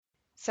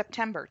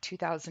September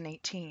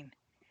 2018.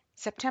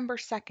 September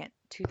 2nd,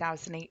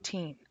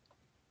 2018.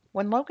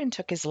 When Logan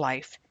took his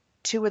life,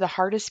 two of the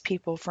hardest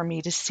people for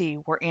me to see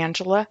were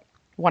Angela,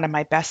 one of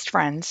my best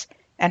friends,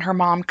 and her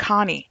mom,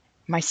 Connie,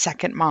 my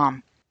second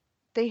mom.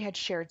 They had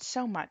shared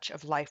so much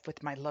of life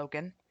with my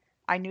Logan.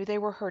 I knew they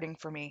were hurting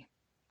for me.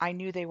 I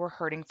knew they were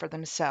hurting for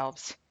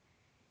themselves.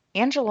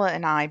 Angela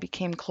and I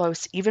became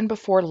close even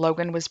before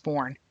Logan was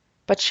born,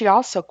 but she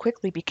also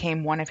quickly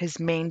became one of his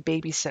main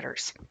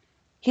babysitters.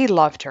 He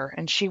loved her,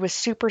 and she was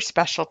super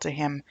special to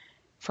him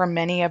for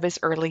many of his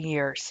early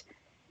years.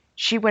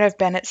 She would have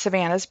been at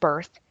Savannah's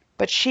birth,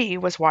 but she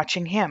was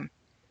watching him.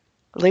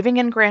 Living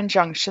in Grand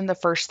Junction the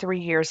first 3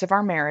 years of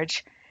our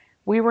marriage,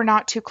 we were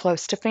not too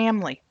close to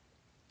family.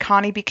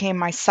 Connie became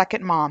my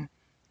second mom,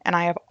 and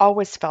I have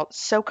always felt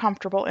so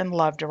comfortable and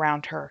loved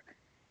around her.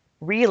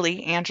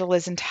 Really,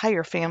 Angela's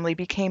entire family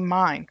became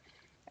mine,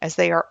 as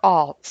they are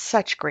all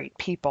such great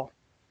people.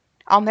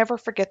 I'll never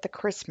forget the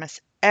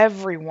Christmas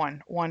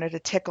everyone wanted a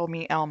Tickle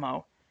Me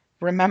Elmo.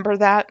 Remember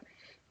that?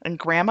 And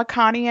Grandma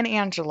Connie and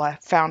Angela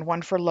found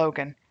one for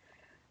Logan.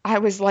 I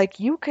was like,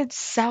 you could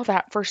sell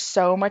that for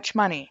so much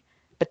money,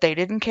 but they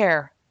didn't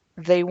care.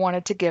 They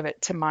wanted to give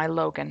it to my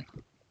Logan.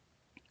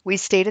 We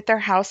stayed at their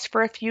house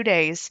for a few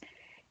days,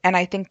 and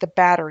I think the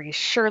battery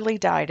surely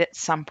died at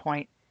some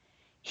point.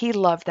 He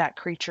loved that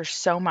creature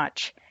so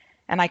much,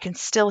 and I can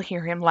still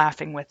hear him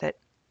laughing with it.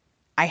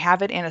 I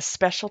have it in a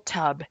special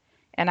tub,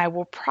 and I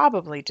will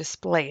probably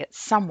display it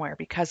somewhere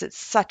because it's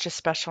such a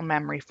special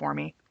memory for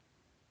me.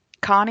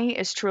 Connie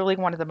is truly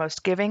one of the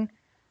most giving,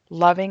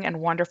 loving,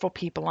 and wonderful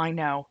people I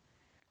know.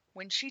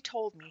 When she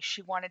told me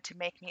she wanted to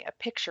make me a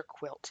picture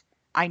quilt,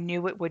 I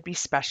knew it would be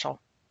special.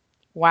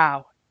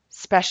 Wow,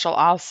 special,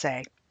 I'll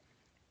say.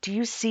 Do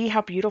you see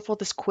how beautiful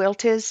this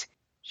quilt is?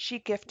 She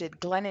gifted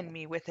Glenn and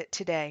me with it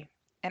today,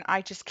 and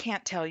I just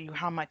can't tell you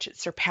how much it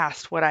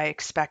surpassed what I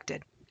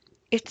expected.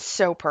 It's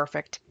so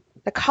perfect.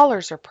 The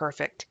colors are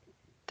perfect.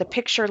 The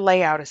picture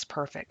layout is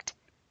perfect.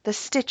 The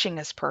stitching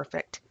is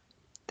perfect.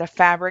 The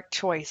fabric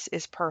choice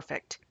is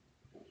perfect.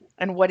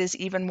 And what is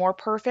even more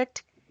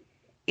perfect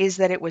is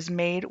that it was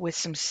made with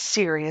some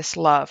serious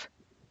love.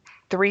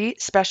 Three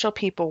special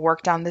people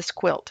worked on this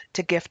quilt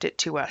to gift it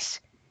to us,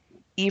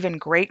 even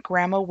great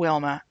grandma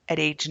Wilma at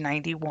age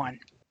 91.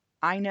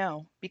 I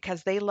know,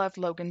 because they loved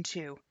Logan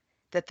too,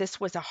 that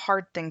this was a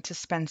hard thing to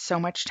spend so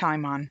much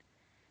time on.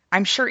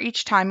 I'm sure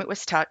each time it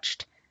was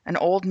touched, an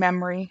old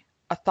memory,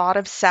 a thought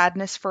of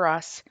sadness for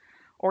us,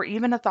 or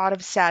even a thought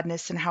of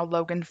sadness in how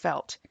Logan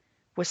felt,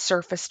 was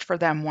surfaced for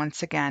them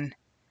once again.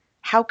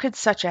 How could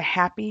such a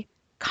happy,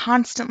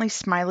 constantly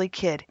smiley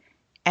kid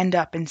end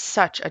up in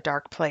such a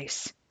dark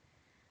place?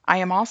 I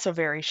am also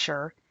very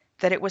sure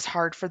that it was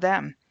hard for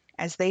them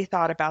as they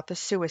thought about the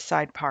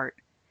suicide part,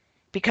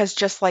 because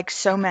just like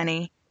so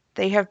many,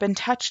 they have been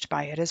touched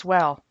by it as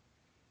well.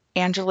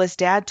 Angela's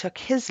dad took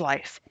his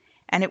life,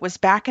 and it was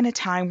back in a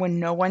time when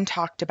no one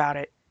talked about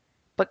it.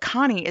 But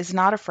Connie is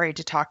not afraid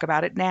to talk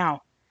about it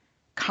now.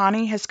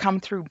 Connie has come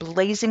through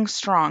blazing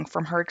strong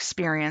from her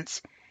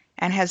experience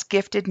and has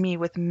gifted me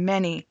with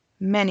many,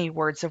 many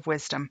words of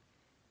wisdom.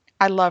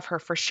 I love her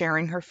for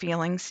sharing her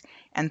feelings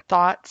and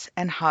thoughts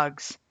and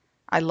hugs.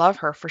 I love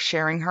her for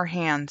sharing her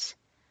hands.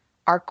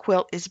 Our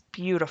quilt is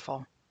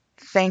beautiful.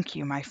 Thank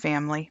you, my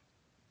family.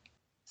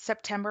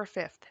 September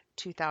 5th,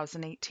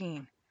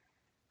 2018.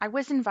 I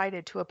was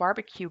invited to a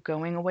barbecue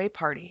going away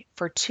party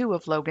for two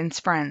of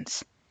Logan's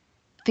friends.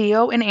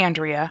 Theo and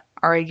Andrea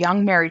are a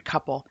young married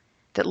couple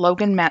that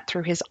Logan met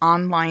through his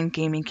online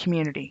gaming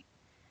community.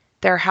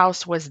 Their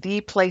house was the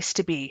place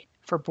to be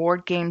for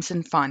board games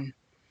and fun.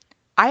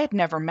 I had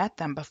never met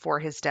them before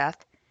his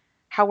death.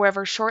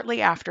 However,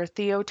 shortly after,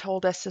 Theo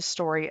told us the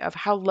story of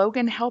how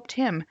Logan helped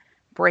him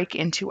break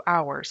into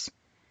ours.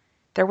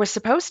 There was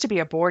supposed to be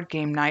a board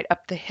game night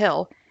up the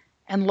hill,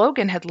 and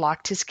Logan had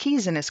locked his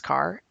keys in his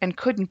car and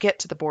couldn't get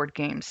to the board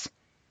games.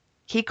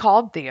 He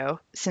called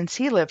Theo, since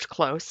he lived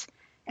close,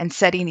 and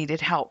said he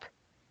needed help.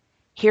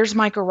 "Here's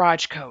my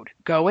garage code.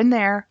 Go in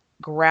there,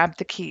 grab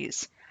the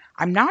keys.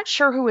 I'm not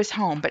sure who is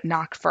home, but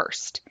knock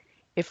first.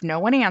 If no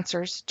one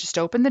answers, just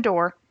open the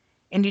door,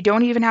 and you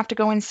don't even have to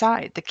go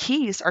inside. The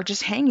keys are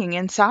just hanging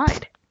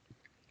inside."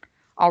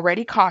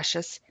 Already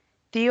cautious,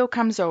 Theo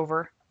comes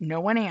over.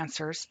 No one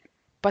answers,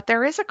 but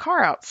there is a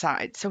car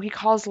outside, so he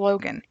calls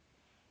Logan.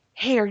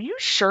 "Hey, are you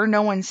sure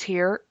no one's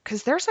here?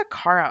 'Cause there's a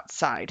car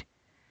outside."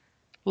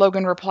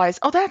 Logan replies,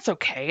 "Oh, that's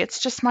okay. It's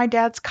just my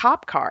dad's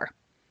cop car."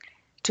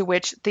 To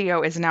which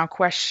Theo is now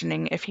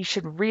questioning if he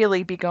should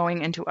really be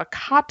going into a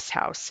cop's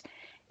house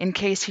in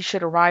case he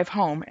should arrive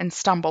home and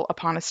stumble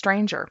upon a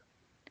stranger.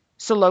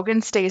 So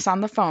Logan stays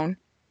on the phone,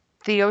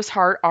 Theo's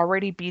heart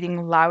already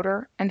beating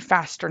louder and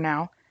faster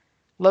now.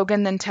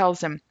 Logan then tells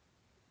him,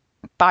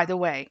 "By the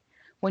way,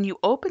 when you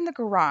open the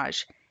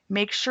garage,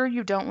 make sure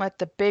you don't let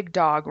the big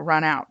dog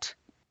run out."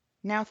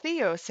 Now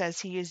Theo says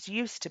he is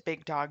used to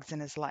big dogs in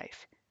his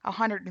life,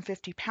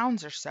 150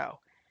 pounds or so.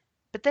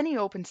 But then he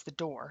opens the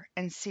door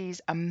and sees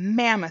a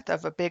mammoth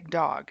of a big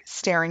dog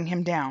staring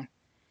him down.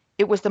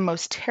 It was the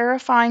most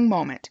terrifying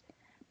moment,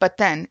 but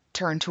then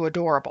turned to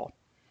adorable.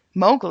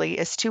 Mowgli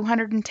is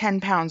 210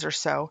 pounds or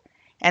so,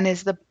 and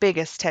is the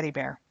biggest teddy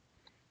bear.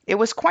 It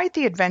was quite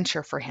the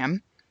adventure for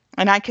him,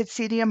 and I could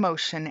see the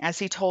emotion as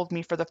he told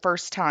me for the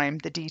first time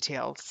the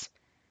details.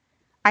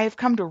 I have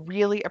come to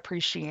really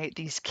appreciate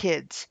these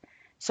kids,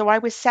 so I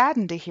was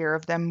saddened to hear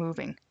of them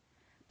moving.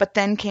 But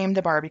then came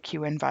the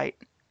barbecue invite.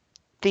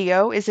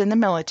 Theo is in the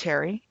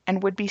military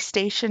and would be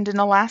stationed in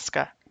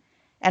Alaska,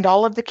 and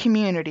all of the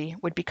community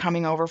would be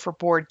coming over for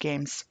board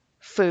games,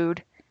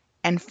 food,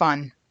 and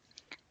fun.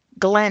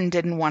 Glenn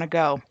didn't want to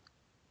go.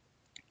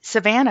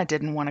 Savannah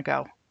didn't want to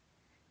go.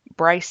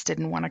 Bryce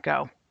didn't want to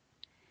go.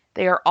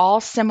 They are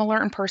all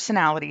similar in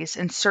personalities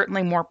and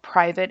certainly more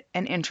private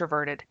and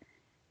introverted,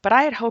 but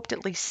I had hoped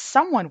at least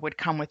someone would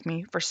come with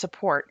me for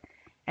support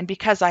and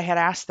because I had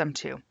asked them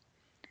to.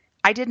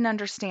 I didn't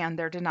understand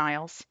their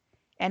denials,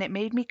 and it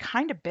made me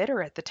kind of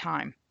bitter at the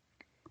time.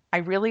 I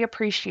really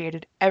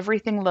appreciated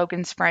everything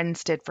Logan's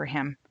friends did for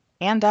him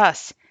and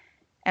us,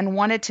 and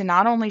wanted to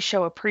not only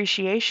show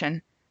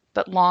appreciation,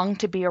 but long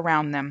to be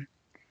around them.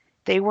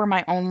 They were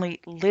my only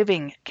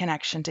living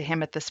connection to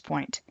him at this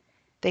point.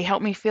 They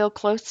helped me feel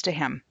close to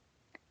him.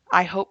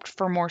 I hoped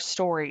for more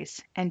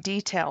stories and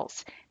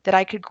details that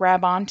I could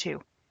grab onto,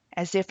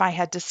 as if I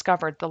had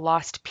discovered the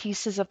lost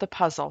pieces of the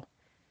puzzle,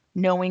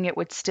 knowing it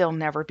would still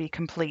never be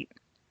complete.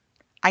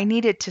 I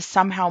needed to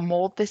somehow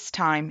mold this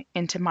time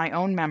into my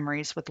own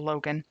memories with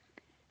Logan,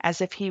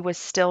 as if he was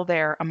still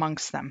there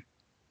amongst them.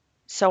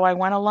 So I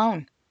went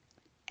alone,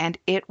 and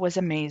it was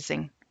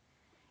amazing.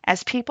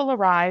 As people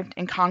arrived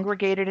and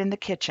congregated in the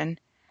kitchen,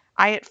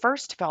 I at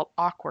first felt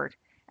awkward,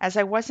 as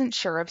I wasn't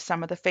sure of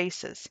some of the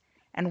faces,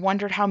 and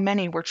wondered how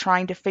many were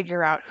trying to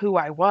figure out who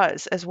I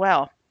was as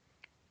well.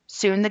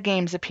 Soon the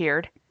games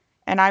appeared,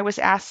 and I was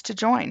asked to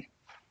join.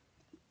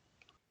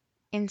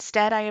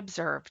 Instead, I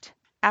observed.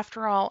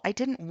 After all, I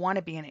didn't want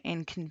to be an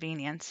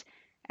inconvenience,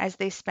 as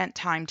they spent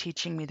time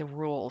teaching me the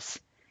rules.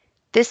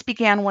 This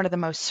began one of the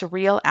most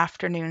surreal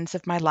afternoons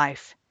of my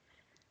life.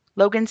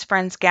 Logan's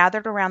friends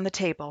gathered around the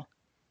table,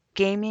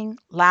 gaming,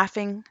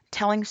 laughing,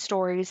 telling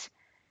stories,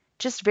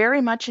 just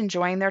very much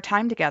enjoying their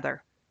time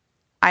together.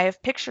 I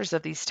have pictures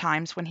of these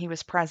times when he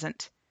was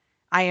present.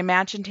 I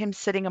imagined him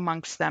sitting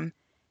amongst them,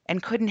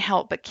 and couldn't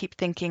help but keep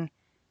thinking,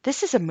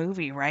 this is a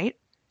movie, right?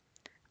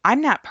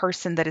 I'm that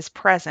person that is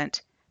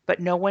present, but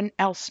no one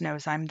else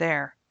knows I'm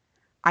there.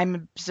 I'm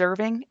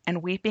observing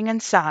and weeping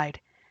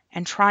inside,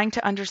 and trying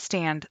to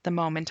understand the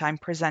moment I'm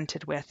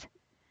presented with.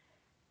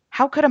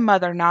 How could a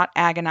mother not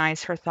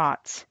agonize her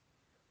thoughts?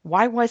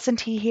 Why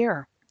wasn't he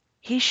here?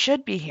 He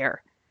should be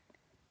here.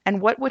 And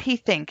what would he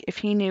think if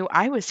he knew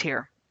I was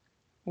here?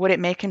 Would it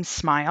make him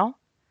smile?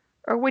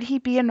 Or would he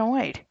be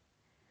annoyed?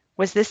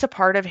 Was this a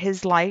part of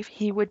his life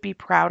he would be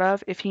proud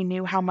of if he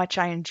knew how much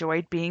I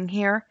enjoyed being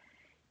here?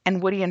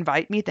 And would he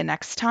invite me the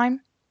next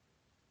time?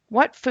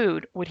 What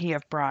food would he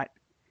have brought?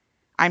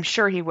 I'm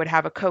sure he would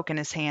have a Coke in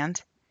his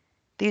hand.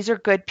 These are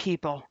good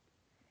people.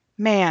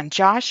 Man,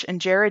 Josh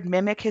and Jared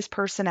mimic his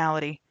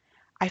personality.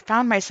 I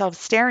found myself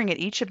staring at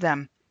each of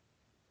them.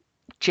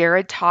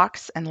 Jared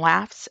talks and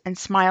laughs and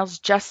smiles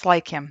just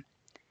like him.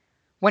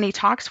 When he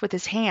talks with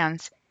his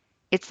hands,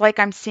 it's like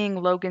I'm seeing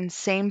Logan's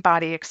same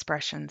body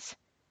expressions.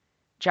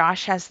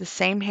 Josh has the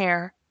same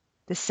hair,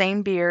 the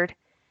same beard,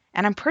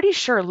 and I'm pretty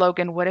sure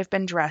Logan would have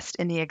been dressed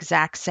in the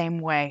exact same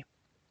way.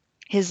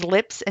 His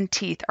lips and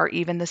teeth are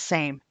even the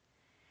same.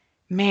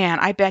 Man,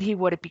 I bet he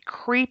would be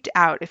creeped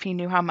out if he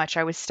knew how much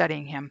I was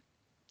studying him.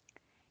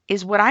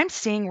 Is what I'm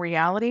seeing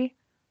reality,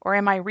 or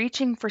am I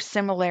reaching for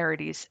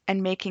similarities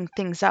and making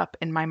things up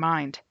in my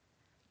mind?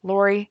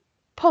 Lori,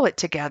 pull it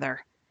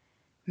together.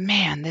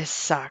 Man, this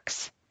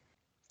sucks.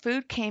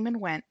 Food came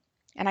and went,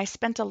 and I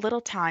spent a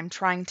little time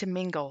trying to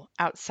mingle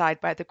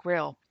outside by the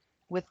grill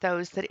with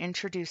those that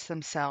introduced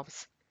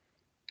themselves.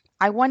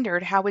 I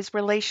wondered how his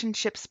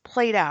relationships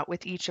played out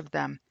with each of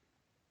them.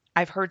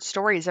 I've heard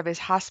stories of his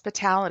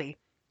hospitality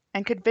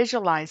and could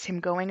visualize him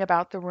going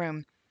about the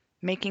room,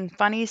 making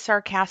funny,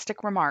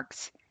 sarcastic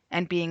remarks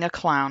and being a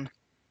clown.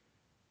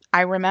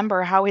 I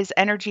remember how his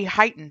energy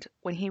heightened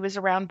when he was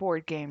around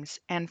board games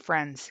and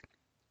friends,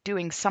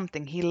 doing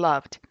something he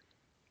loved.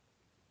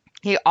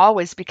 He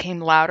always became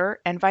louder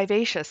and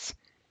vivacious.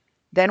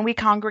 Then we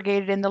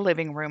congregated in the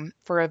living room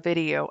for a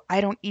video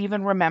I don't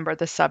even remember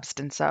the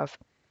substance of.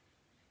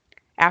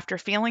 After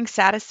feeling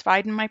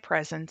satisfied in my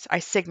presence, I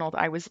signaled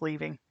I was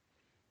leaving.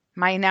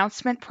 My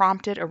announcement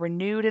prompted a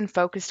renewed and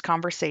focused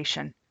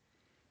conversation.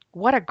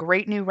 What a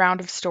great new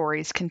round of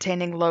stories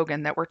containing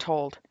Logan that were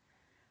told.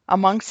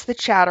 Amongst the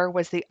chatter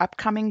was the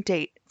upcoming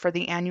date for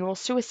the annual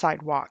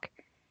suicide walk,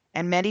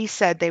 and many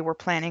said they were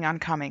planning on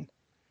coming.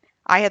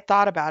 I had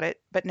thought about it,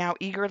 but now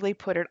eagerly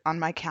put it on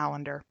my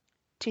calendar.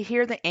 To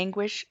hear the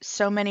anguish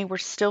so many were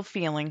still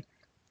feeling,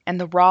 and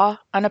the raw,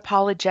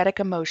 unapologetic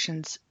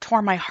emotions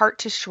tore my heart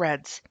to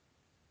shreds,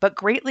 but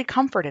greatly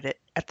comforted it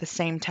at the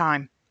same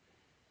time.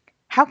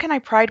 How can I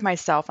pride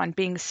myself on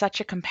being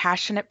such a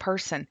compassionate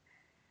person,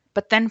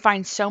 but then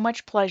find so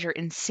much pleasure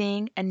in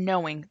seeing and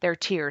knowing their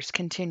tears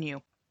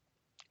continue?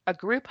 A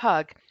group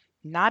hug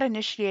not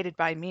initiated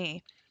by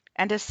me,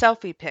 and a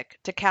selfie pic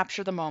to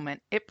capture the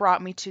moment. It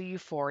brought me to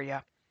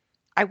euphoria.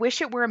 I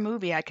wish it were a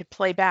movie I could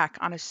play back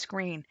on a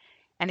screen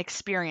and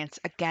experience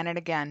again and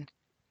again.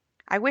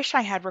 I wish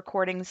I had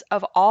recordings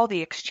of all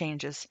the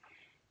exchanges,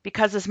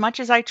 because as much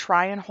as I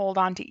try and hold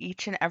on to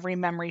each and every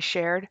memory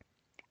shared,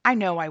 I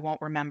know I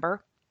won't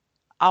remember.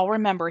 I'll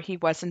remember he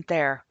wasn't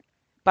there,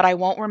 but I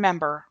won't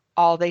remember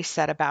all they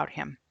said about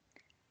him.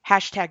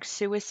 Hashtag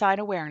suicide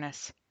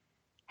awareness.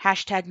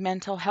 Hashtag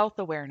mental health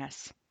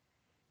awareness.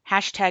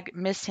 Hashtag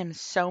miss him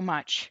so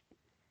much.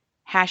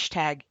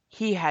 Hashtag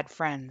he had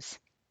friends.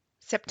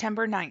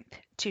 September 9th,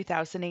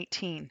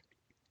 2018.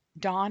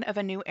 Dawn of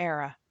a new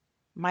era.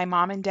 My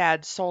mom and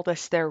dad sold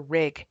us their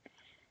rig.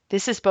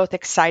 This is both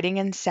exciting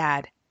and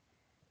sad,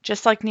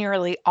 just like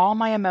nearly all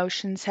my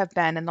emotions have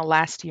been in the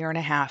last year and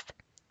a half.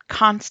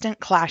 Constant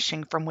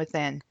clashing from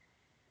within.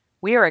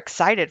 We are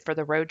excited for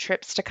the road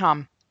trips to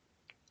come.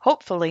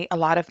 Hopefully, a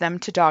lot of them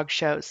to dog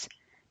shows,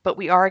 but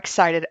we are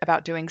excited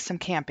about doing some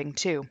camping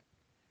too.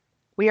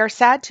 We are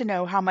sad to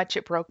know how much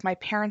it broke my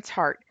parents'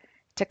 heart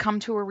to come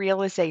to a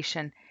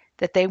realization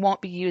that they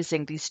won't be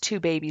using these two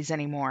babies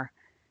anymore.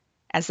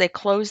 As they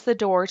closed the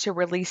door to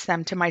release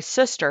them to my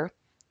sister,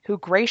 who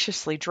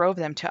graciously drove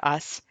them to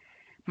us,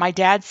 my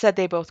dad said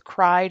they both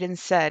cried and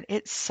said,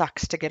 "It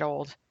sucks to get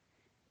old."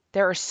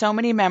 There are so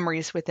many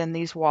memories within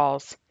these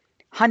walls: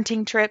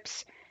 hunting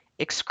trips,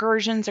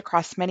 excursions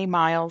across many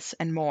miles,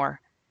 and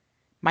more.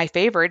 My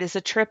favorite is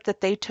a trip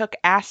that they took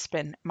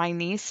Aspen, my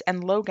niece,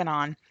 and Logan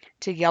on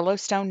to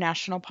Yellowstone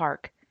National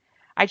Park.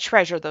 I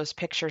treasure those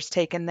pictures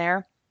taken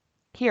there.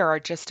 Here are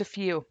just a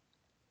few.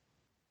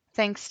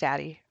 Thanks,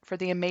 Daddy, for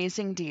the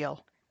amazing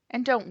deal.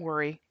 And don't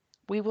worry,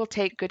 we will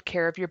take good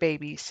care of your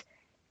babies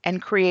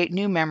and create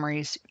new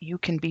memories you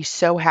can be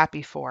so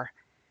happy for.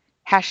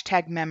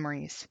 Hashtag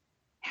memories.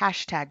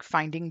 Hashtag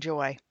finding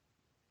joy.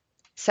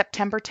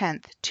 September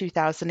 10th,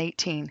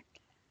 2018.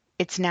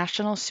 It's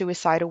National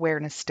Suicide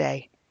Awareness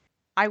Day.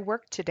 I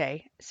worked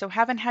today, so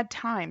haven't had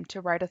time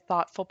to write a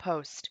thoughtful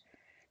post.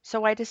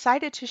 So I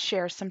decided to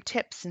share some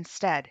tips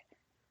instead.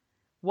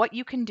 What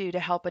you can do to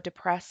help a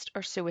depressed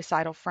or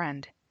suicidal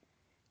friend.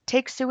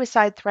 Take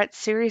suicide threats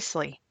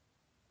seriously.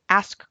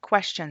 Ask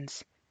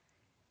questions.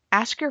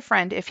 Ask your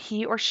friend if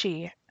he or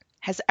she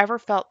has ever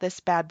felt this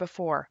bad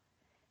before.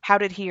 How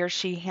did he or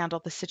she handle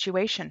the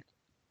situation?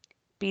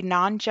 Be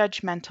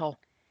non-judgmental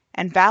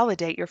and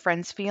validate your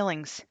friend's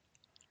feelings.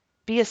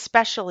 Be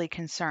especially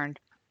concerned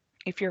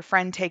if your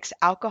friend takes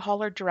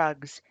alcohol or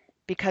drugs,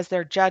 because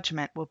their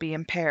judgment will be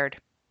impaired.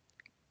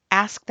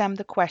 Ask them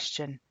the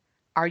question,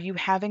 are you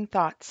having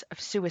thoughts of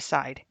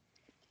suicide?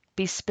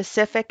 Be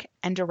specific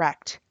and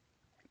direct.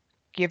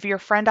 Give your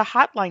friend a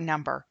hotline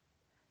number.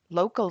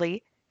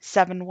 Locally,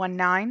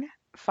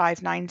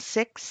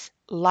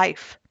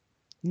 719-596-LIFE.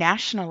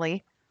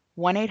 Nationally,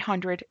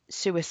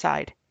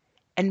 1-800-SUICIDE.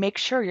 And make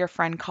sure your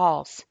friend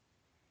calls.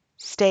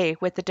 Stay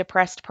with the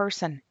depressed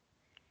person.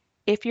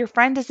 If your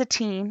friend is a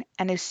teen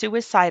and is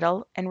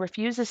suicidal and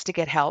refuses to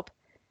get help,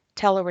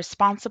 tell a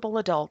responsible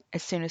adult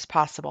as soon as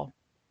possible.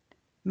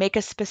 Make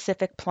a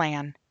specific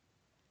plan.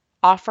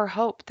 Offer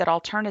hope that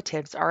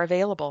alternatives are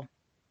available.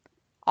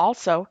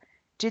 Also,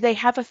 do they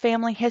have a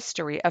family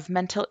history of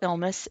mental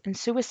illness and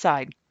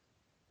suicide?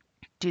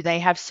 Do they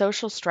have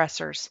social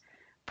stressors,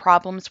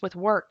 problems with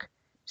work,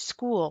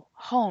 school,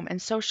 home,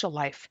 and social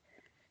life?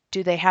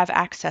 Do they have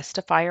access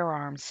to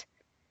firearms?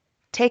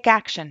 Take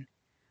action.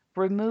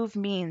 Remove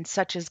means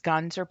such as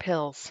guns or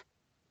pills.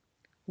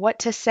 What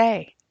to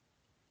say?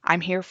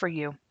 I'm here for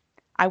you.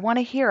 I want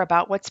to hear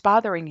about what's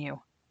bothering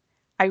you.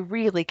 I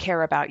really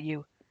care about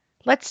you.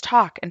 Let's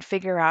talk and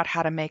figure out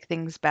how to make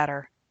things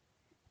better.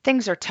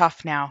 Things are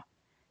tough now,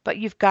 but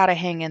you've got to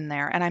hang in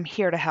there, and I'm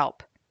here to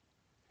help.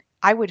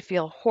 I would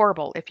feel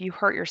horrible if you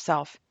hurt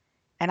yourself,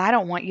 and I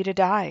don't want you to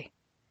die.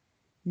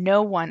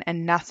 No one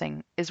and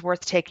nothing is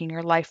worth taking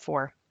your life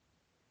for.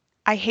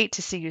 I hate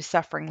to see you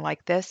suffering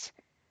like this.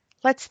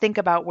 Let's think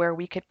about where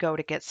we could go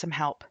to get some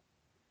help.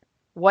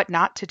 What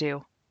not to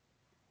do.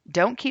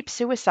 Don't keep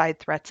suicide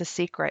threats a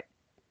secret.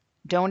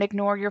 Don't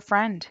ignore your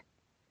friend.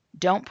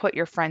 Don't put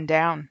your friend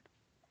down.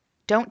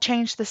 Don't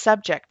change the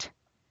subject.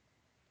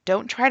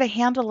 Don't try to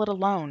handle it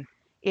alone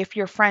if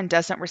your friend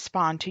doesn't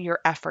respond to your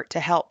effort to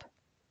help.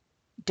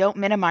 Don't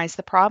minimize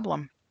the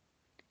problem.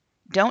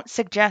 Don't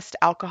suggest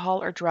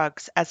alcohol or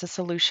drugs as a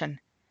solution.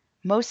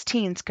 Most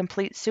teens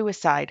complete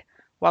suicide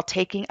while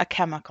taking a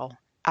chemical,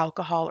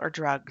 alcohol or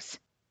drugs.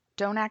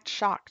 Don't act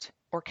shocked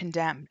or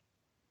condemned.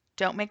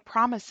 Don't make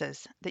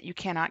promises that you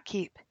cannot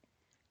keep.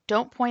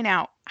 Don't point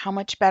out how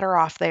much better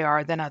off they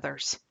are than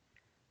others.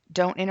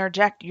 Don't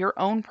interject your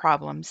own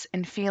problems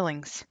and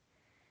feelings.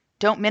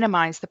 Don't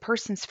minimize the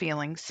person's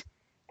feelings,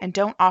 and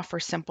don't offer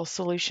simple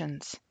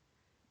solutions.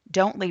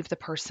 Don't leave the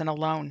person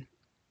alone.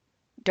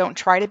 Don't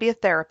try to be a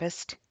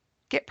therapist.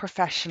 Get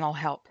professional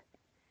help.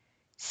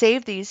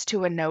 Save these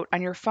to a note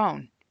on your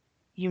phone.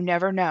 You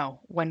never know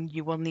when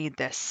you will need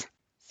this.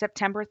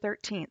 September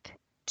 13th,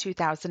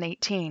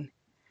 2018.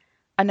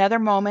 Another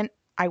moment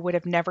I would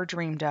have never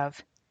dreamed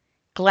of.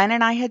 Glenn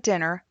and I had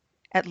dinner,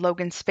 at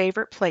Logan's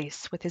favorite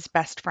place with his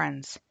best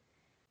friends.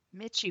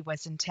 Mitchie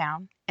was in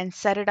town and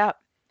set it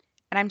up,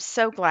 and I'm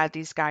so glad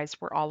these guys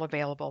were all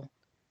available.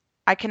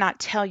 I cannot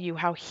tell you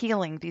how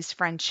healing these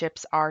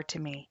friendships are to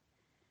me.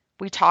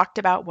 We talked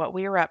about what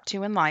we were up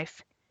to in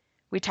life.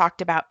 We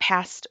talked about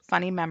past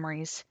funny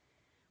memories.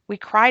 We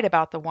cried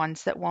about the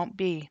ones that won't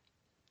be.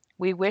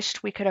 We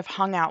wished we could have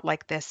hung out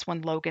like this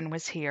when Logan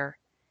was here.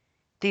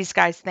 These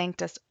guys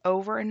thanked us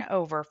over and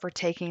over for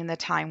taking the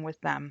time with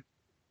them.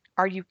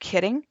 Are you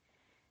kidding?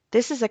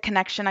 This is a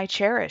connection I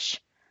cherish.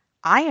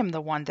 I am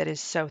the one that is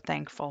so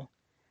thankful.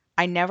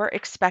 I never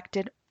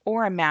expected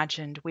or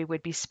imagined we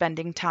would be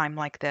spending time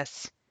like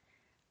this.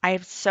 I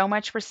have so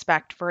much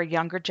respect for a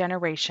younger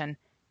generation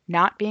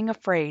not being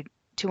afraid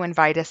to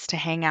invite us to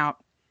hang out,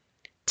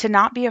 to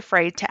not be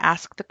afraid to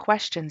ask the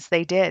questions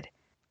they did,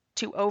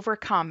 to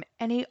overcome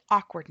any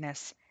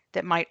awkwardness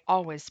that might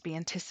always be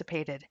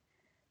anticipated,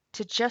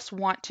 to just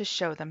want to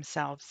show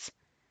themselves.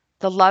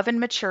 The love and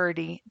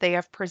maturity they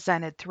have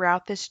presented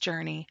throughout this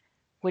journey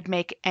would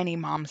make any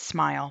mom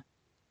smile.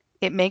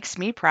 It makes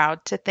me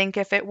proud to think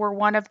if it were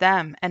one of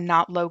them and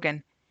not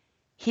Logan,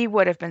 he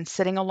would have been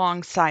sitting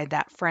alongside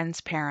that friend's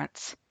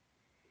parents.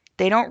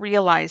 They don't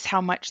realize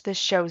how much this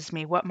shows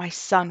me what my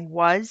son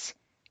was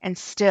and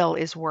still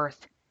is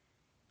worth.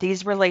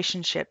 These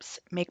relationships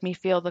make me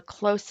feel the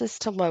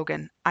closest to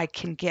Logan I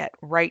can get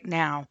right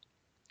now.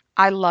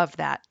 I love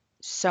that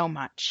so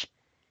much.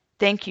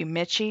 Thank you,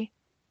 Mitchie,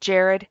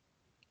 Jared,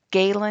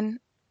 Galen,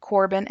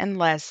 Corbin, and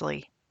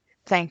Leslie.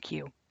 Thank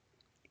you.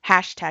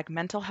 Hashtag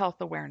mental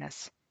health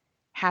awareness.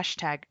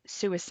 Hashtag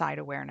suicide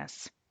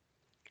awareness.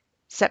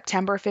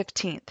 September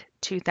 15th,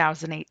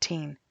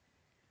 2018.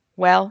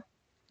 Well,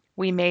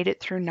 we made it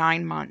through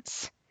 9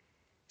 months.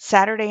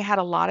 Saturday had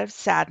a lot of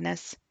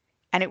sadness,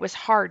 and it was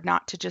hard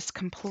not to just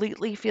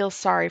completely feel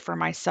sorry for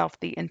myself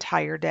the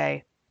entire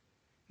day.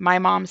 My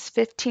mom's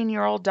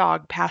 15-year-old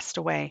dog passed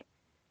away,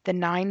 the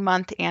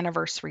 9-month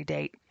anniversary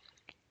date,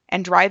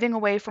 and driving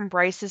away from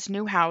Bryce's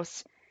new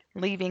house,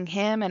 leaving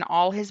him and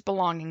all his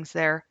belongings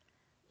there,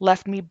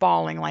 left me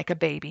bawling like a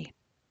baby.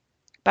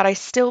 But I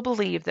still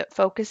believe that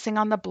focusing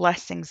on the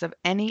blessings of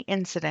any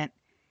incident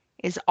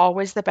is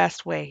always the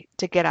best way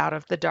to get out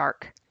of the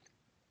dark.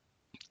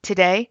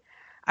 Today,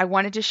 I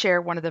wanted to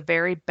share one of the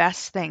very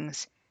best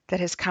things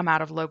that has come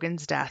out of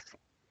Logan's death: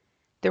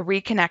 the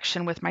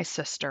reconnection with my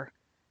sister,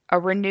 a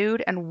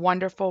renewed and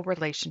wonderful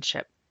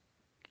relationship.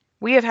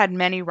 We have had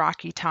many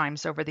rocky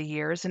times over the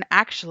years and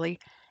actually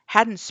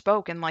hadn't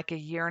spoken like a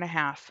year and a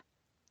half.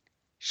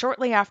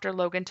 Shortly after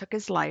Logan took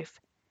his life,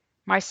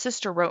 my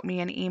sister wrote me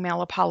an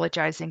email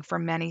apologizing for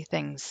many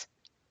things.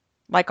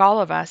 Like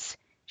all of us,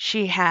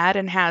 she had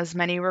and has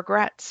many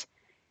regrets.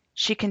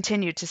 She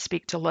continued to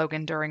speak to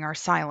Logan during our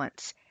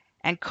silence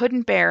and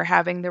couldn't bear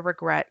having the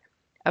regret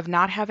of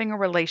not having a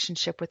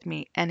relationship with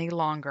me any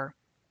longer.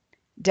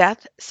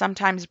 Death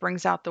sometimes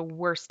brings out the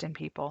worst in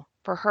people.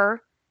 For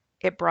her,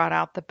 it brought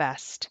out the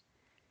best.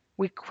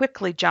 We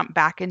quickly jumped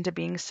back into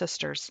being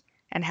sisters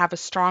and have a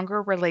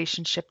stronger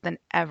relationship than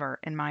ever,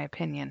 in my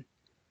opinion.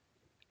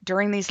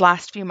 During these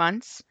last few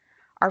months,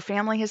 our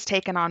family has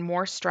taken on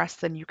more stress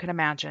than you can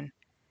imagine.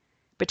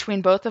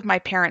 Between both of my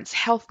parents'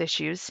 health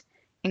issues,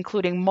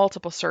 including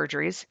multiple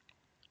surgeries,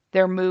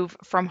 their move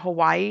from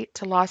Hawaii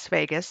to Las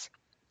Vegas,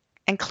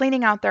 and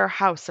cleaning out their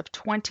house of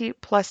 20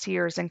 plus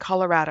years in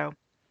Colorado,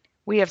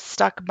 we have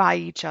stuck by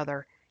each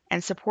other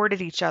and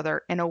supported each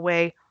other in a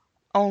way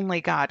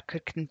only God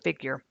could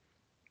configure.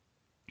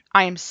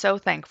 I am so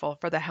thankful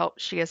for the help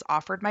she has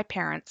offered my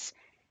parents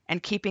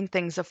and keeping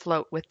things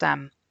afloat with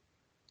them.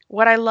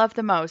 What I love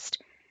the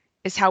most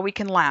is how we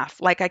can laugh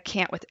like I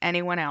can't with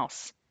anyone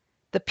else.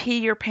 The pee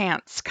your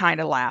pants kind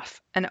of laugh,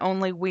 and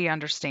only we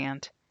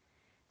understand.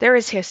 There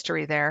is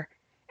history there,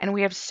 and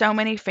we have so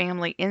many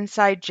family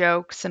inside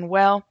jokes and,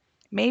 well,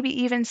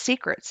 maybe even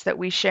secrets that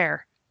we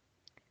share.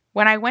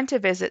 When I went to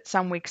visit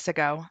some weeks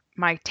ago,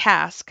 my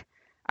task,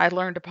 I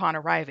learned upon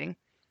arriving,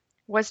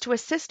 was to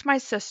assist my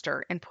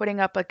sister in putting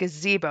up a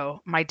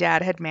gazebo my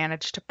dad had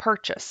managed to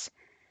purchase,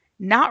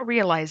 not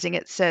realizing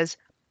it says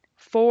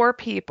 4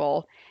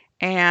 people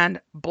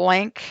and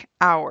blank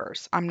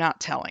hours. I'm not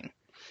telling.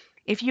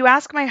 If you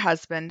ask my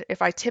husband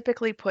if I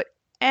typically put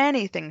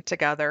anything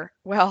together,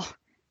 well,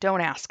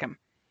 don't ask him.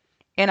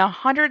 In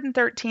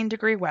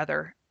 113-degree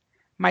weather,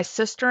 my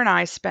sister and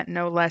I spent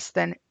no less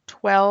than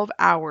 12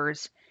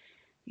 hours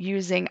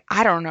using,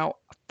 I don't know,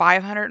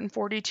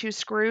 542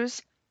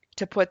 screws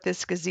to put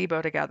this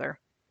gazebo together.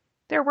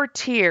 There were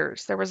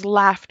tears, there was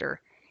laughter,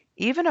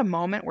 even a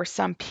moment where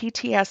some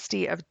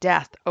PTSD of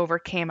death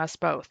overcame us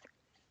both.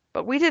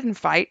 But we didn't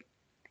fight,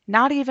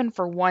 not even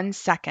for 1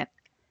 second.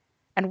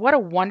 And what a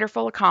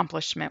wonderful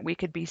accomplishment we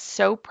could be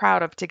so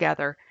proud of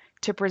together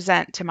to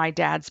present to my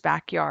dad's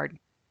backyard.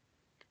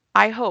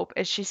 I hope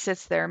as she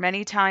sits there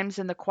many times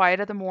in the quiet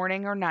of the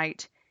morning or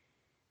night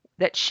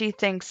that she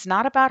thinks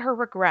not about her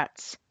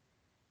regrets,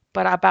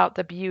 but about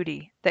the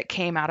beauty that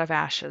came out of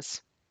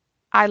ashes.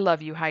 I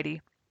love you,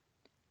 Heidi.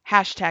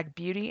 Hashtag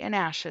beauty in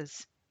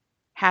ashes.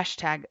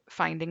 Hashtag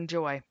finding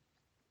joy.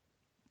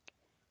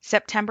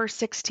 September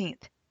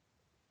 16th,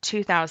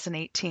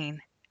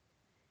 2018.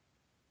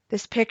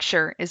 This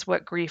picture is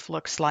what grief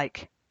looks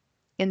like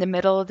in the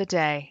middle of the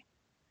day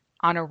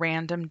on a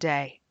random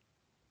day.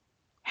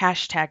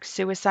 Hashtag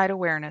suicide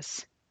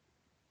awareness.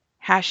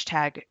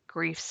 Hashtag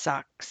grief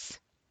sucks.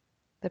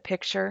 The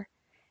picture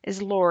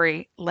is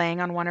Lori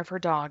laying on one of her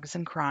dogs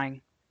and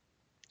crying.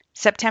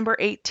 September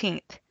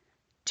 18th,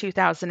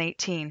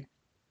 2018.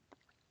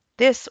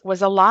 This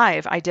was a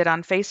live I did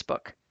on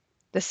Facebook.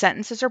 The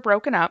sentences are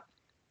broken up,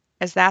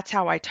 as that's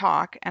how I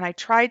talk, and I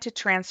tried to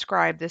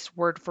transcribe this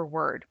word for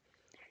word,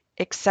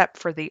 except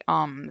for the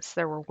ums.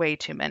 There were way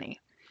too many.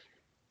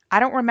 I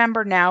don't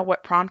remember now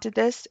what prompted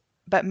this,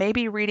 but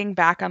maybe reading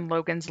back on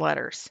Logan's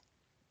letters.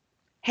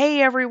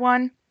 Hey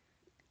everyone!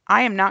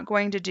 I am not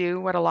going to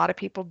do what a lot of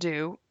people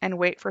do and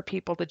wait for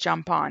people to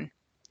jump on.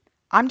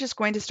 I'm just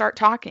going to start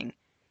talking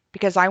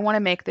because I want to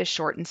make this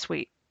short and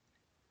sweet.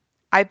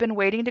 I've been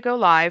waiting to go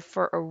live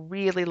for a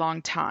really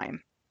long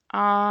time.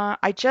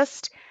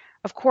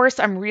 Of course,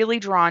 I'm really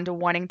drawn to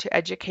wanting to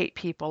educate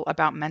people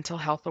about mental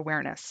health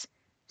awareness,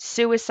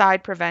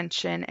 suicide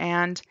prevention,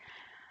 and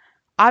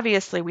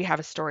obviously we have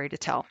a story to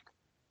tell.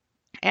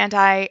 And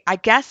I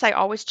guess I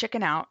always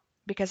chicken out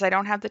because I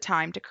don't have the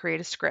time to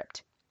create a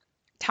script.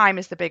 Time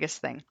is the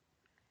biggest thing.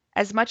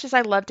 As much as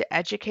I love to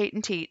educate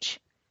and teach,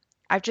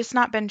 I've just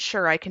not been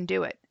sure I can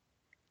do it.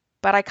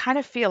 But I kind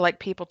of feel like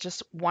people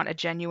just want a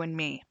genuine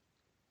me.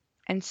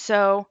 And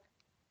so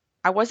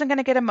I wasn't going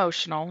to get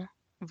emotional,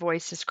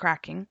 voice is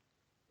cracking,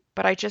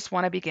 but I just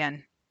want to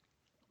begin.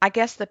 I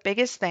guess the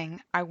biggest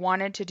thing I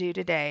wanted to do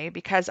today,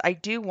 because I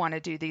do want to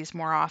do these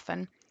more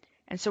often,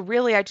 and so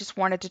really I just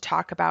wanted to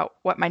talk about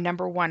what my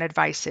number one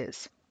advice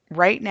is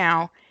right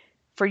now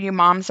for you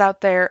moms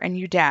out there and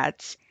you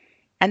dads.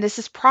 And this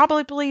is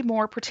probably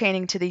more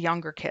pertaining to the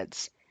younger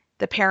kids,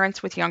 the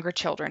parents with younger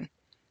children.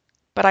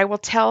 But I will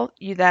tell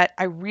you that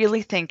I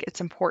really think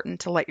it's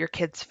important to let your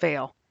kids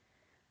fail.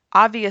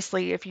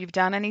 Obviously, if you've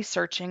done any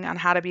searching on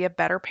how to be a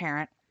better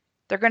parent,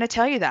 they're going to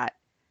tell you that.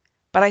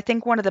 But I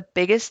think one of the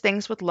biggest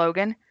things with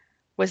Logan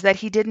was that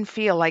he didn't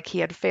feel like he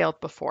had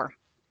failed before.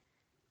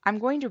 I'm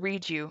going to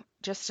read you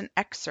just an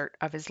excerpt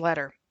of his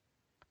letter.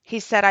 He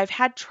said, I've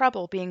had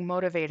trouble being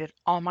motivated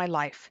all my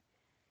life,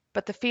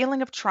 but the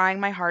feeling of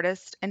trying my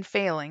hardest and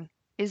failing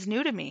is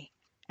new to me,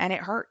 and it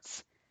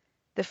hurts.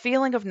 The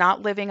feeling of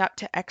not living up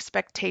to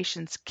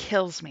expectations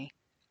kills me.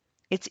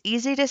 It's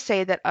easy to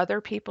say that other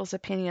people's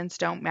opinions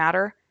don't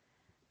matter,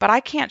 but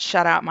I can't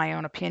shut out my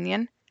own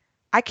opinion.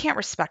 I can't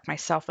respect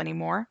myself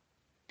anymore.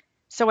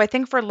 So I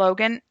think for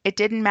Logan, it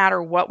didn't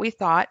matter what we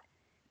thought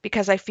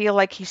because I feel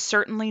like he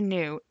certainly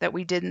knew that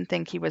we didn't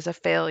think he was a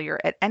failure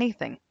at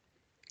anything.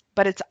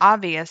 But it's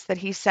obvious that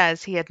he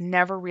says he had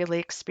never really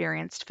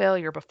experienced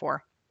failure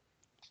before.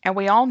 And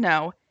we all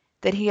know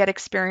that he had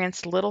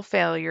experienced little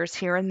failures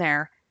here and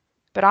there,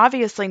 but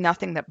obviously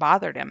nothing that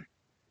bothered him.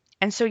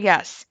 And so,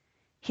 yes,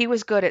 he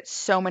was good at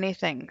so many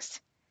things.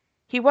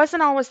 He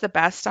wasn't always the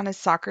best on his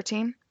soccer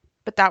team,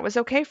 but that was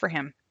okay for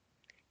him.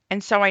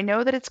 And so I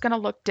know that it's going to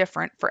look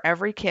different for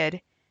every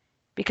kid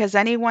because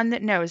anyone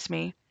that knows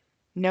me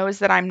knows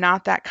that I'm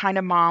not that kind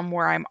of mom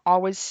where I'm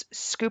always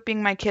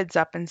scooping my kids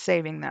up and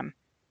saving them.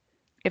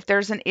 If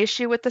there's an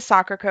issue with the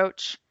soccer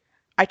coach,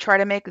 I try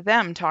to make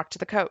them talk to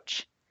the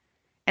coach.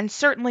 And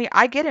certainly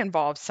I get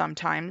involved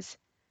sometimes,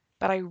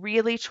 but I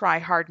really try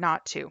hard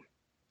not to.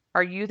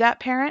 Are you that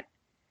parent?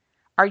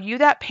 Are you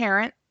that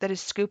parent that is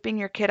scooping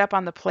your kid up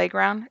on the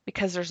playground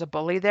because there's a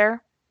bully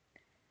there?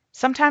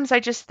 Sometimes I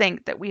just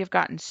think that we have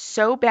gotten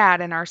so bad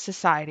in our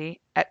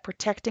society at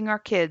protecting our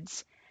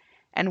kids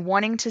and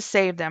wanting to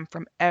save them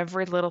from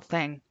every little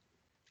thing.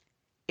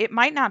 It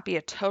might not be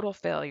a total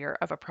failure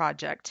of a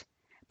project,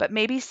 but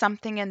maybe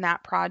something in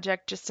that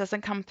project just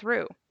doesn't come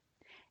through.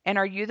 And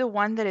are you the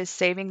one that is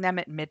saving them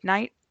at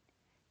midnight?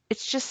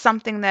 It's just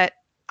something that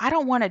I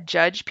don't want to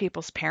judge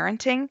people's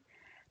parenting,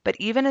 but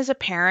even as a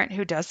parent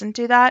who doesn't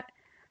do that,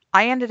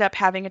 I ended up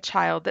having a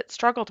child that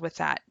struggled with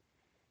that.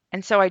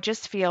 And so I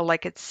just feel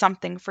like it's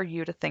something for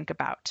you to think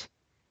about.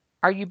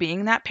 Are you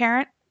being that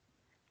parent?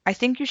 I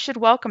think you should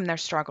welcome their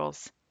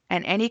struggles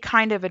and any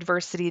kind of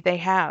adversity they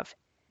have.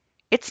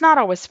 It's not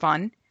always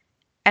fun.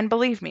 And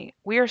believe me,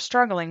 we are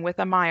struggling with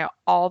Amaya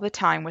all the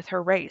time with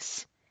her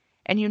race.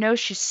 And you know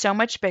she's so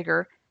much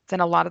bigger than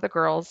a lot of the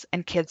girls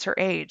and kids her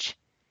age.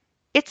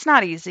 It's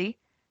not easy,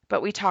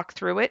 but we talk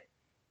through it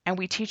and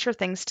we teach her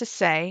things to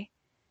say.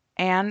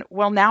 And,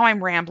 well, now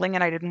I'm rambling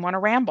and I didn't want to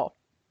ramble.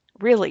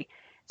 Really,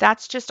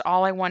 that's just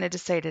all I wanted to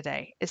say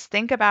today is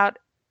think about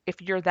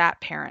if you're that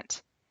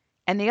parent.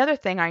 And the other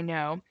thing I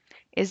know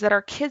is that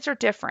our kids are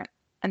different,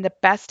 and the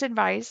best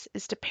advice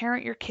is to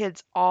parent your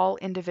kids all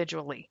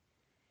individually.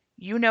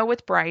 You know,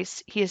 with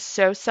Bryce, he is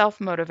so self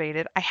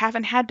motivated, I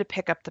haven't had to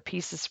pick up the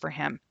pieces for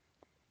him.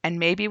 And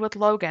maybe with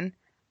Logan,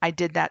 I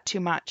did that too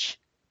much.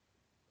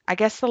 I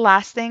guess the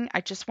last thing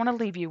I just want to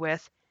leave you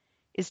with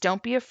is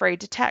don't be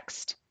afraid to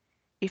text.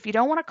 If you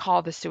don't want to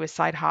call the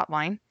suicide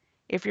hotline,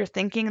 if you're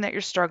thinking that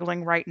you're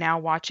struggling right now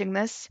watching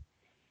this,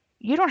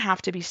 you don't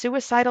have to be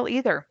suicidal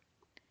either.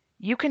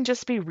 You can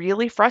just be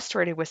really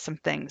frustrated with some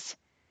things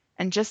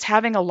and just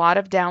having a lot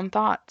of down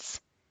thoughts.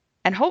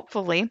 And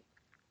hopefully,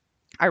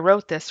 I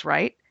wrote this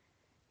right.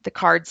 The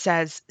card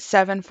says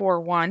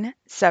 741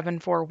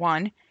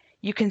 741.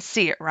 You can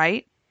see it,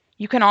 right?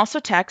 You can also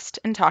text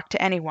and talk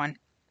to anyone.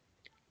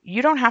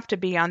 You don't have to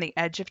be on the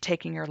edge of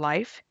taking your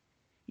life.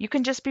 You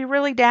can just be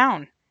really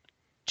down.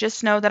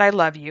 Just know that I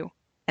love you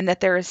and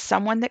that there is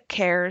someone that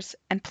cares,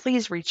 and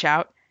please reach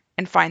out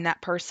and find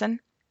that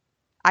person.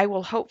 I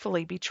will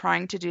hopefully be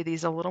trying to do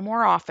these a little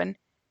more often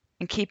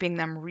and keeping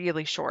them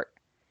really short.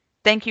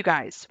 Thank you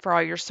guys for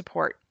all your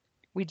support.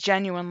 We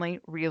genuinely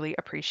really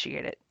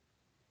appreciate it.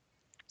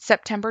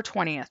 September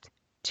 20th,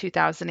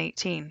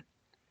 2018.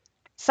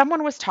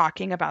 Someone was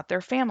talking about their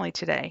family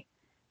today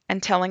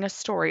and telling a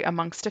story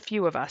amongst a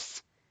few of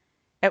us.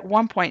 At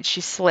one point,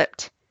 she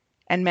slipped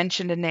and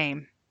mentioned a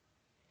name,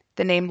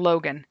 the name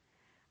Logan.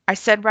 I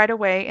said right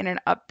away in an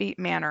upbeat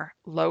manner,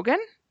 Logan?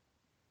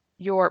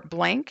 Your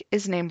blank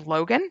is named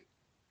Logan?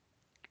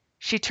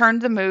 She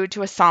turned the mood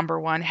to a somber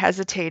one,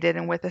 hesitated,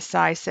 and with a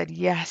sigh said,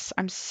 Yes,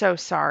 I'm so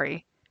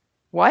sorry.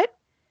 What?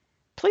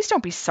 Please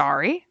don't be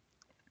sorry.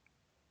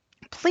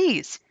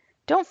 Please,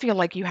 don't feel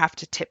like you have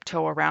to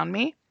tiptoe around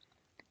me.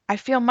 I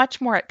feel much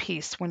more at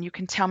peace when you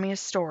can tell me a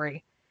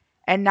story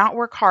and not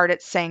work hard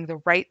at saying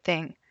the right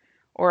thing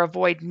or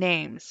avoid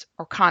names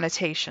or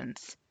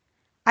connotations.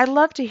 I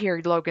love to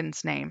hear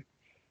Logan's name.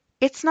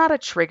 It's not a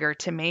trigger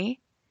to me.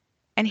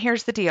 And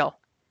here's the deal.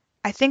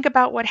 I think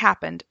about what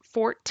happened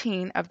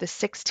 14 of the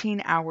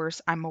 16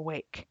 hours I'm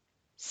awake.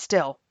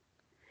 Still.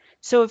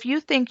 So if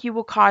you think you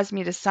will cause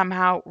me to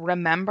somehow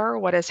remember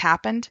what has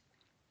happened,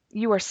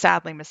 you are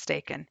sadly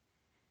mistaken.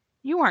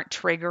 You aren't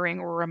triggering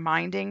or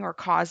reminding or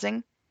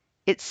causing.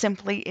 It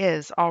simply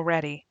is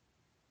already.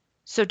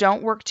 So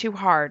don't work too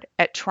hard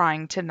at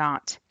trying to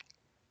not.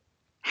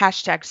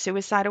 Hashtag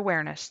suicide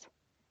awareness.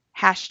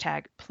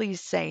 Hashtag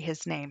please say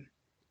his name.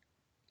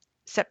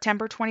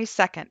 September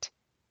 22nd,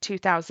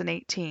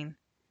 2018.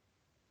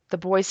 The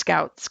Boy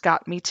Scouts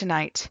got me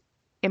tonight,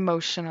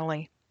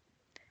 emotionally.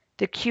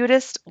 The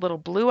cutest little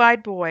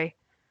blue-eyed boy,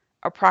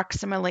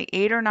 approximately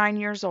 8 or 9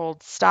 years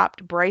old,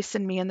 stopped Bryce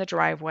and me in the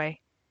driveway.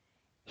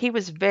 He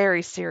was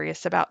very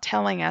serious about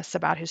telling us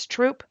about his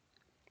troop,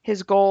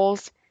 his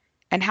goals,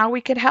 and how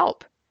we could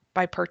help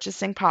by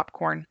purchasing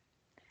popcorn.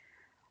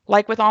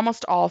 Like with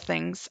almost all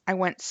things, I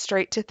went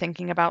straight to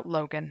thinking about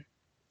Logan.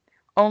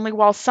 Only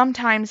while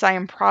sometimes I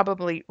am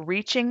probably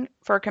reaching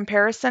for a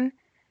comparison,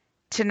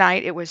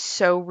 tonight it was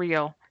so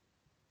real.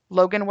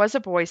 Logan was a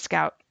Boy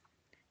Scout,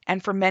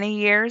 and for many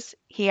years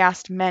he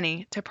asked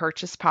many to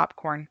purchase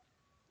popcorn.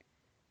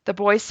 The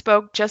boy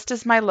spoke just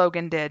as my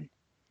Logan did,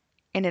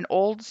 in an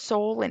old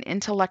soul and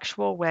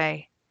intellectual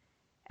way,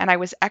 and I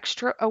was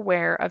extra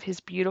aware of his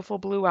beautiful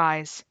blue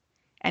eyes.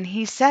 And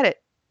he said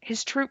it,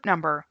 his troop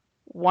number,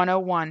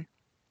 101,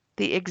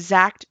 the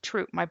exact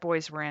troop my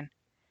boys were in.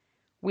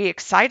 We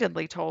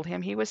excitedly told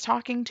him he was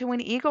talking to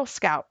an Eagle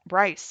Scout,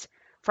 Bryce,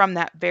 from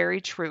that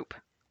very troop,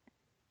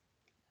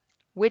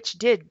 which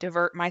did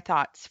divert my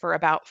thoughts for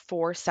about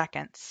 4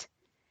 seconds.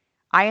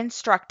 I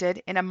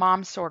instructed in a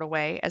mom sort of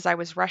way as I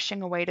was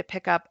rushing away to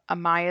pick up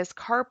Amaya's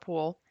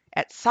carpool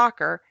at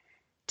soccer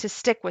to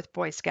stick with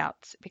Boy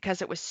Scouts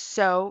because it was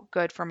so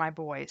good for my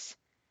boys.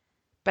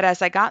 But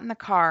as I got in the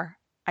car,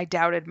 I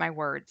doubted my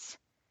words.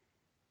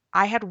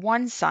 I had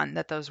one son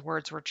that those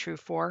words were true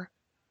for,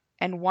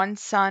 and one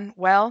son,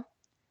 well,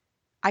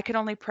 I could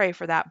only pray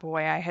for that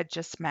boy I had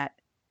just met.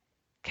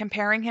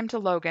 Comparing him to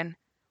Logan,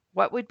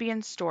 what would be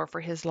in store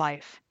for his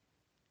life?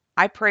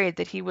 I prayed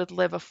that he would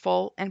live a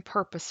full and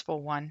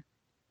purposeful one,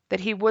 that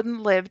he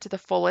wouldn't live to the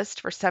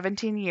fullest for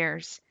 17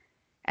 years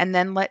and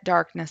then let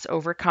darkness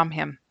overcome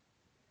him.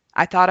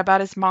 I thought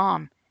about his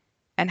mom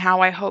and how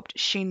I hoped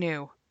she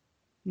knew.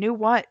 Knew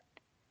what?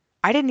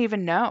 I didn't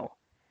even know.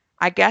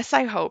 I guess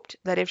I hoped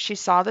that if she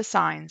saw the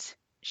signs,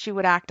 she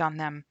would act on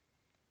them,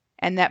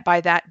 and that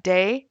by that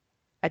day,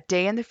 a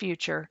day in the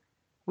future,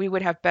 we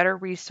would have better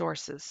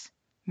resources,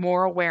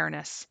 more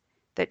awareness,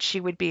 that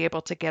she would be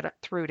able to get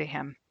through to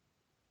him.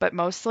 But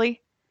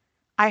mostly,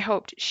 I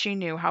hoped she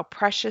knew how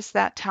precious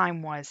that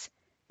time was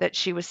that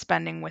she was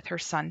spending with her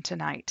son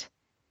tonight.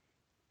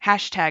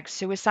 Hashtag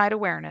suicide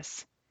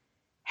awareness.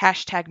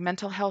 Hashtag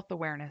mental health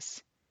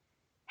awareness.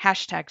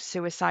 Hashtag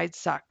suicide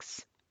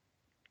sucks.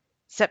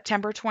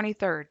 September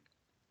 23rd,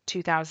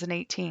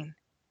 2018.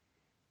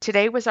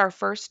 Today was our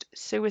first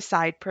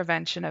suicide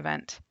prevention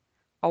event.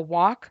 A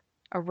walk,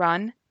 a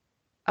run,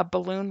 a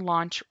balloon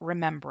launch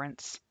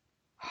remembrance.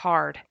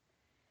 Hard.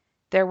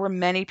 There were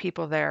many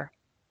people there,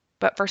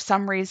 but for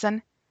some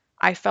reason,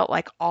 I felt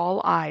like all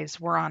eyes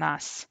were on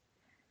us.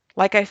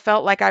 Like I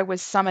felt like I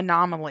was some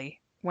anomaly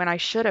when I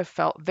should have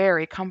felt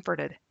very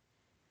comforted.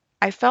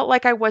 I felt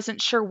like I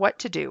wasn't sure what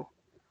to do.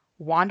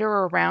 Wander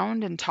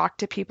around and talk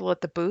to people at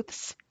the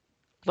booths?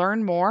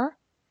 Learn more?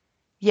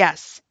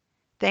 Yes,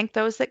 thank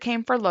those that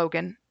came for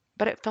Logan,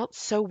 but it felt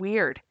so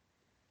weird.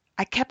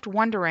 I kept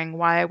wondering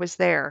why I was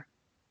there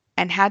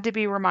and had to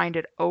be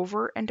reminded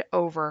over and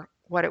over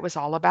what it was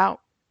all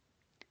about.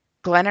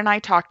 Glenn and I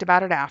talked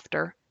about it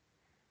after.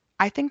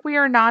 I think we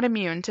are not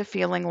immune to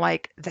feeling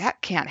like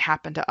that can't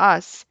happen to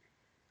us,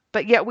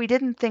 but yet we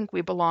didn't think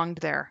we belonged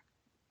there.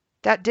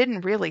 That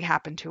didn't really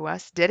happen to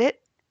us, did it?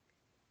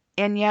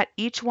 And yet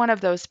each one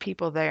of those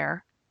people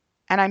there,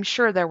 and I'm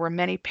sure there were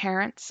many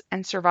parents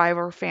and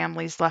survivor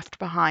families left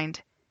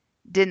behind,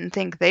 didn't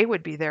think they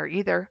would be there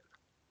either.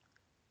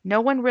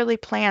 No one really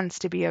plans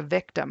to be a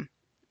victim,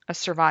 a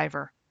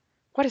survivor.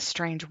 What a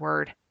strange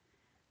word.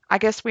 I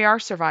guess we are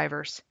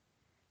survivors.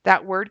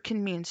 That word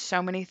can mean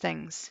so many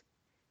things.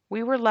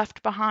 We were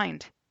left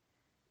behind,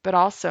 but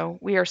also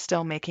we are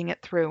still making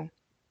it through.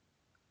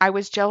 I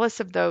was jealous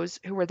of those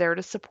who were there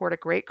to support a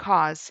great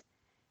cause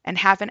and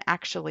haven't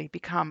actually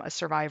become a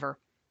survivor.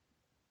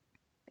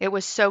 It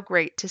was so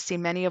great to see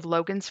many of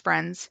Logan's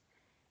friends,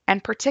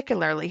 and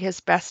particularly his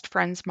best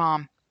friend's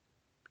mom.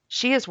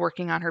 She is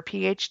working on her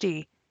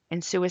PhD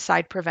in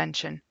suicide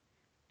prevention.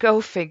 Go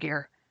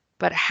figure,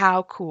 but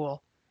how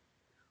cool.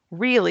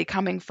 Really,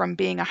 coming from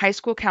being a high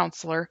school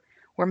counselor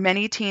where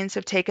many teens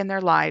have taken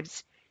their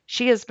lives,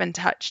 she has been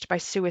touched by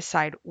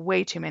suicide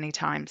way too many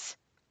times.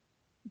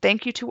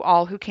 Thank you to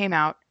all who came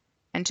out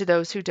and to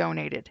those who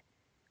donated.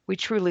 We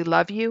truly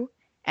love you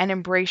and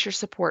embrace your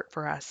support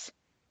for us.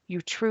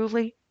 You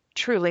truly,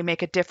 truly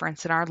make a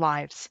difference in our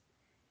lives.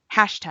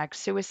 Hashtag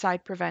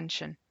suicide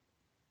prevention.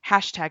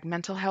 Hashtag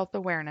mental health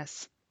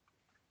awareness.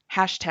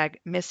 Hashtag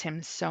miss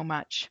him so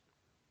much.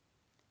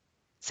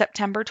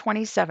 September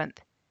 27th,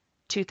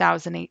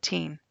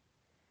 2018.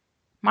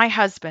 My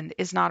husband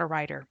is not a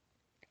writer.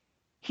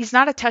 He's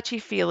not a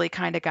touchy-feely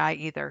kind of guy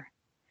either,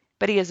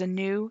 but he is a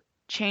new,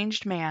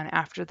 changed man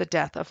after the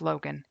death of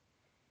Logan.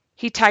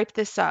 He typed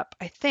this up,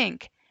 I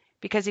think,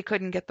 because he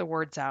couldn't get the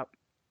words out.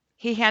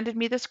 He handed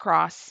me this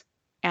cross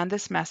and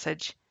this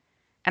message,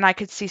 and I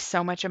could see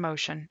so much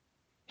emotion.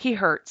 He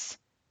hurts.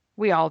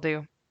 We all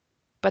do.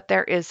 But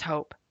there is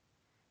hope.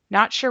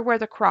 Not sure where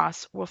the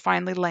cross will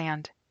finally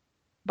land,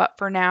 but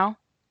for now,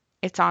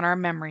 it's on our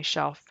memory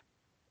shelf.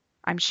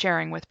 I'm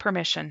sharing with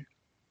permission.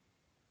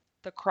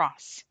 The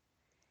cross.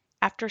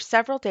 After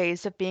several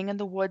days of being in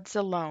the woods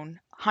alone,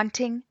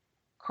 hunting,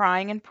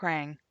 crying, and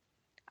praying,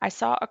 I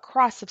saw a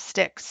cross of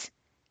sticks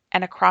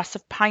and a cross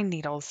of pine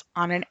needles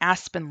on an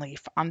aspen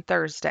leaf on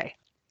Thursday.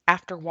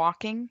 After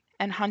walking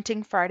and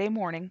hunting Friday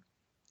morning,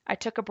 I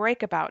took a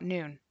break about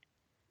noon.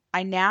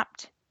 I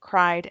napped,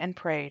 cried, and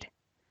prayed.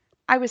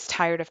 I was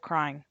tired of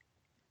crying.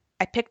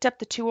 I picked up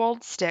the two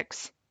old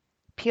sticks,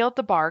 peeled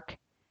the bark,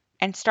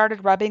 and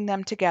started rubbing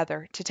them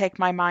together to take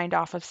my mind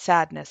off of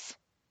sadness,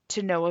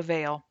 to no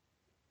avail.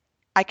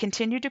 I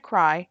continued to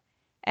cry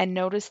and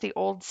noticed the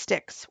old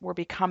sticks were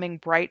becoming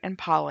bright and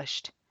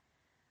polished.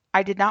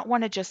 I did not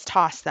want to just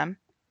toss them,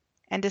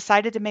 and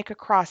decided to make a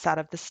cross out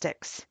of the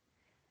sticks.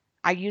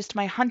 I used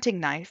my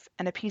hunting knife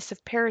and a piece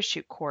of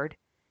parachute cord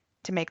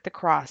to make the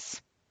cross.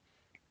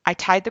 I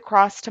tied the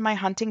cross to my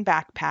hunting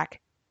backpack,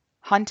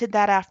 hunted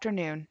that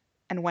afternoon,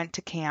 and went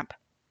to camp.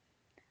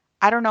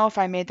 I don't know if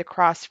I made the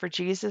cross for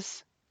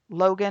Jesus,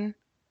 Logan,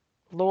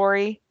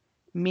 Lori,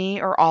 me,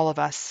 or all of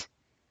us.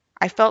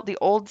 I felt the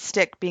old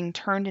stick being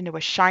turned into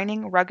a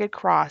shining, rugged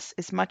cross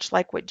is much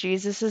like what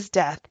Jesus'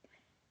 death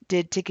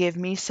did to give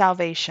me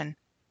salvation,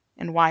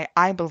 and why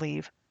I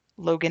believe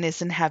Logan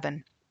is in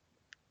heaven.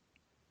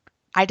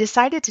 I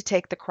decided to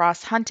take the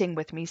cross hunting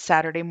with me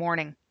Saturday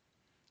morning.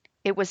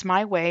 It was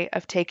my way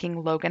of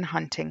taking Logan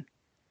hunting.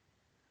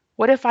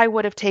 What if I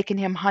would have taken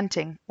him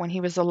hunting when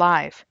he was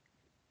alive?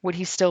 Would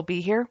he still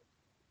be here?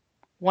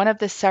 One of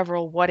the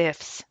several what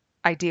ifs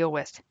I deal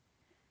with.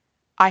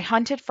 I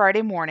hunted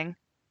Friday morning,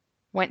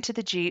 went to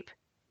the Jeep,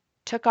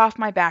 took off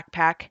my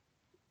backpack,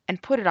 and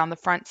put it on the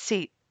front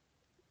seat.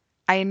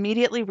 I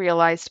immediately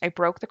realized I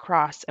broke the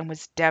cross and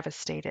was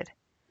devastated.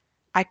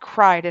 I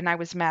cried and I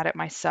was mad at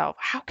myself.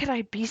 How could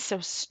I be so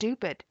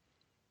stupid?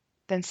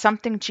 Then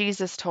something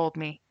Jesus told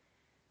me.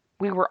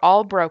 We were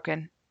all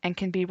broken and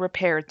can be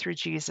repaired through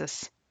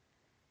Jesus.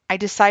 I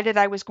decided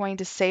I was going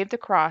to save the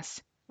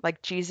cross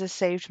like Jesus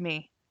saved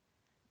me.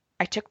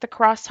 I took the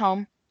cross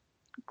home,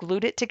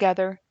 glued it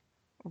together,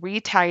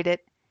 retied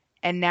it,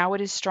 and now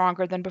it is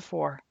stronger than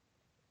before,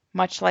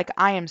 much like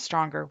I am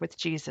stronger with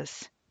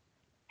Jesus.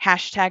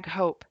 Hashtag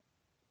hope.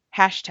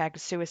 Hashtag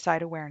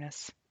suicide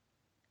awareness.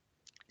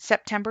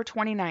 September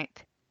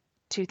 29th,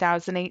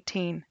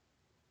 2018.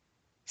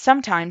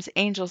 Sometimes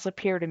angels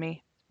appear to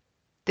me.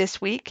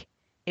 This week,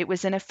 it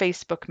was in a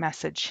Facebook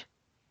message.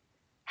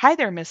 Hi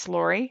there, Miss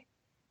Lori.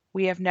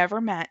 We have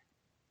never met,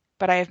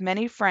 but I have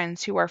many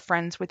friends who are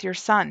friends with your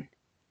son.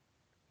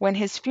 When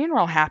his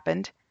funeral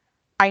happened,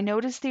 I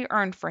noticed the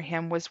urn for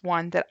him was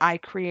one that I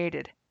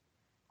created.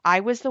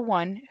 I was the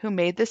one who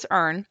made this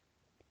urn,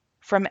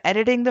 from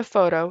editing the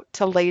photo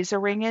to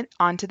lasering it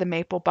onto the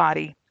maple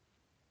body.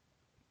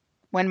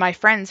 When my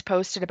friends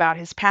posted about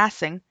his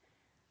passing,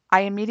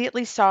 I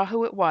immediately saw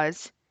who it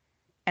was,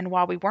 and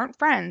while we weren't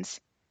friends,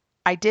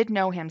 I did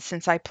know him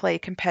since I play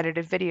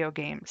competitive video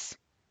games.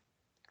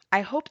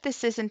 I hope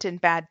this isn't in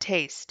bad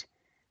taste,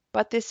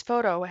 but this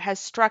photo has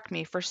struck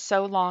me for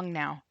so long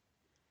now.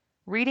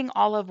 Reading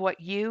all of what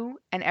you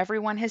and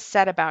everyone has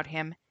said about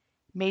him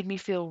made me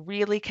feel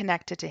really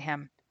connected to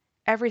him.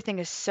 Everything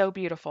is so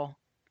beautiful.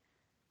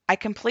 I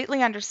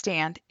completely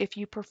understand if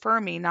you prefer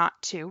me not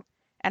to,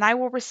 and I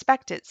will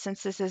respect it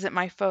since this isn't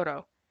my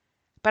photo.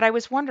 But I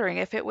was wondering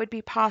if it would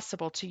be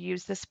possible to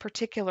use this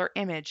particular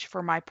image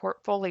for my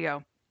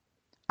portfolio.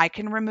 I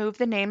can remove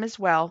the name as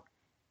well,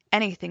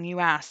 anything you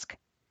ask.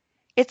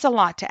 It's a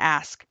lot to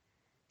ask,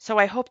 so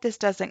I hope this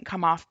doesn't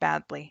come off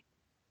badly.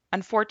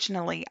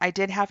 Unfortunately, I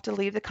did have to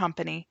leave the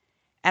company,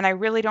 and I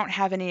really don't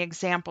have any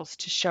examples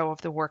to show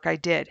of the work I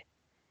did.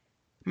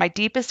 My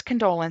deepest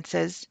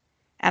condolences,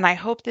 and I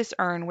hope this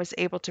urn was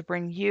able to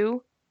bring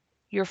you,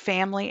 your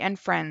family, and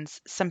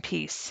friends some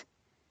peace.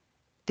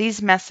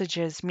 These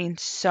messages mean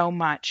so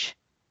much.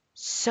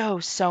 So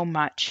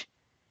much.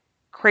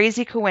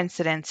 Crazy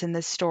coincidence in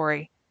this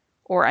story,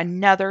 or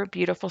another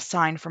beautiful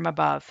sign from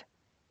above.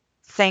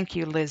 Thank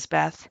you,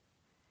 Lizbeth.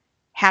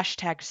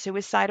 Hashtag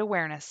suicide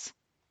awareness.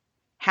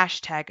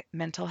 Hashtag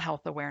mental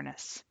health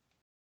awareness.